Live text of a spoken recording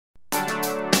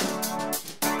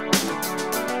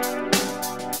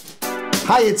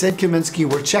Hi, it's Ed Kaminsky.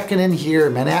 We're checking in here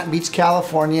in Manhattan Beach,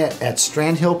 California at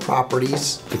Strand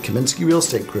Properties, the Kaminsky Real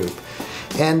Estate Group.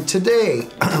 And today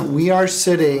we are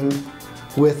sitting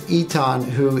with Eitan,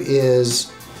 who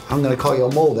is, I'm going to call you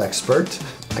a mold expert.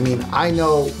 I mean, I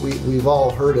know we've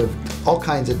all heard of all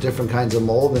kinds of different kinds of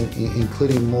mold,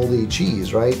 including moldy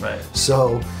cheese, right? Right.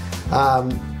 So,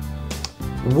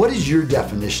 what is your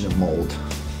definition of mold?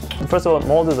 First of all,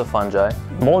 mold is a fungi.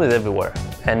 Mold is everywhere.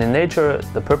 And in nature,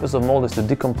 the purpose of mold is to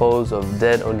decompose of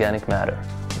dead organic matter.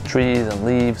 Trees and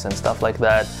leaves and stuff like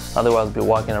that. Otherwise, we'll be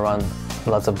walking around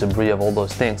lots of debris of all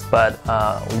those things. But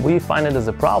we find it as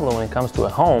a problem when it comes to a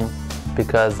home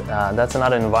because that's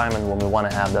another environment when we want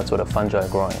to have that sort of fungi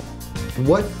growing.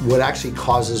 What actually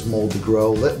causes mold to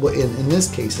grow, in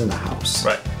this case, in a house?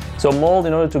 Right. So mold,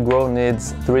 in order to grow,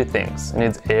 needs three things. It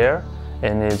needs air,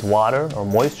 it needs water or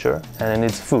moisture, and it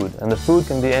needs food. And the food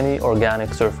can be any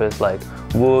organic surface like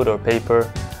wood or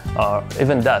paper or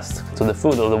even dust. So the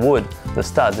food or the wood, the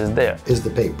studs is there. Is the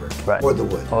paper, right. Or the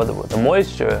wood. Or the wood. The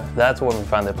moisture, that's where we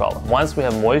find the problem. Once we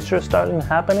have moisture starting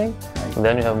happening,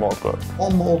 then you have mold growth.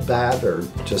 All mold bad or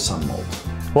just some mold?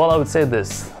 Well, I would say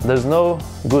this, there's no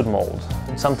good mold.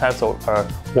 Some types are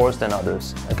worse than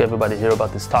others. Like everybody hear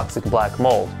about this toxic black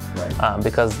mold, right.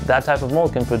 Because that type of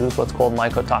mold can produce what's called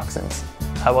mycotoxins.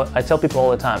 I tell people all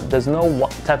the time, there's no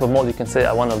type of mold you can say,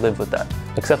 I want to live with that,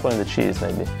 except for in the cheese,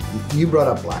 maybe. You brought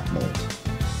up black mold.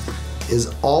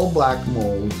 Is all black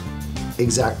mold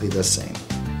exactly the same?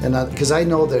 And because I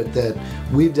know that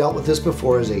we've dealt with this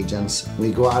before as agents.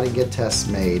 We go out and get tests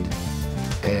made,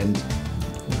 and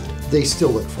they still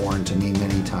look foreign to me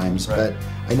many times, right.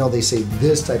 But I know they say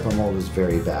this type of mold is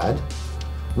very bad.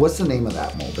 What's the name of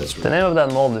that mold? The name of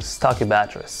that mold is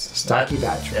Stachybotrys.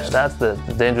 Stachybotrys. Yeah, that's the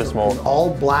dangerous mold.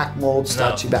 All black mold,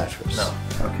 Stachybotrys.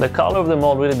 No. Okay. The color of the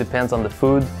mold really depends on the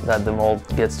food that the mold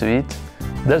gets to eat.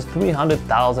 There's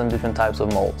 300,000 different types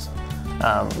of molds.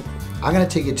 I'm going to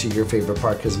take it to your favorite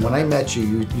part, because when I met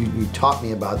you, you taught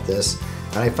me about this,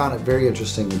 and I found it very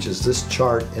interesting, which is this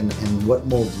chart and what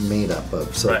mold's made up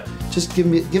of. So right. Just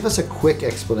give us a quick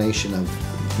explanation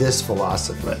of this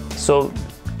philosophy. Right. So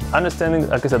understanding,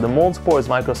 like I said, the mold spore is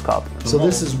microscopic. So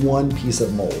this is one piece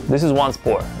of mold. This is one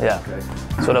spore, yeah.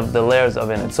 Okay. Sort of the layers of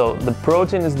in it. So the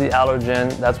protein is the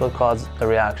allergen, that's what causes the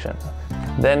reaction.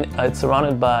 Then it's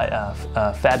surrounded by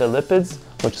fatty lipids,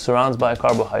 which surrounds by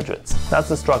carbohydrates. That's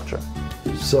the structure.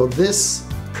 So this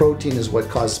protein is what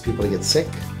causes people to get sick?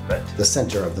 Right. The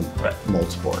center of the right.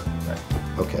 mold spore.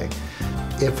 Right. Okay.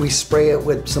 If we spray it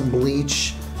with some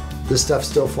bleach, this stuff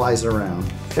still flies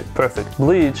around. Perfect.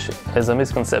 Bleach is a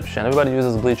misconception. Everybody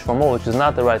uses bleach for mold, which is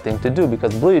not the right thing to do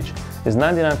because bleach is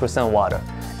 99% water.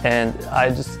 And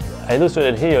I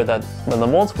illustrated here that when the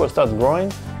mold spore starts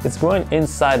growing, it's growing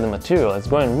inside the material, it's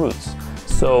growing roots.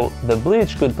 So the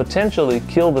bleach could potentially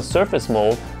kill the surface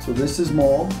mold. So this is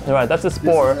mold. Right, that's a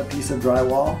spore. This is a piece of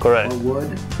drywall. Correct. Or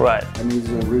wood. Right. And these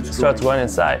are roots. Starts growing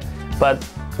inside. But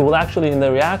it will actually, in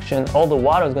the reaction, all the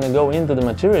water is going to go into the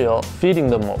material, feeding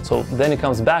the mold. So then it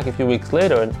comes back a few weeks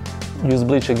later and use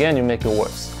bleach again, you make it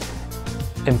worse.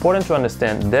 Important to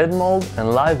understand, dead mold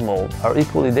and live mold are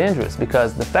equally dangerous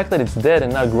because the fact that it's dead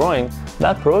and not growing,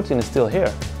 that protein is still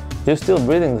here. You're still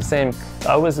breathing the same.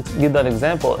 I always give that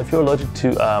example. If you're allergic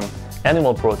to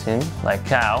animal protein, like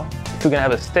cow, if you're going to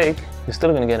have a steak, you're still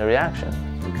going to get a reaction.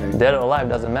 Okay. Dead or alive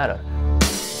doesn't matter.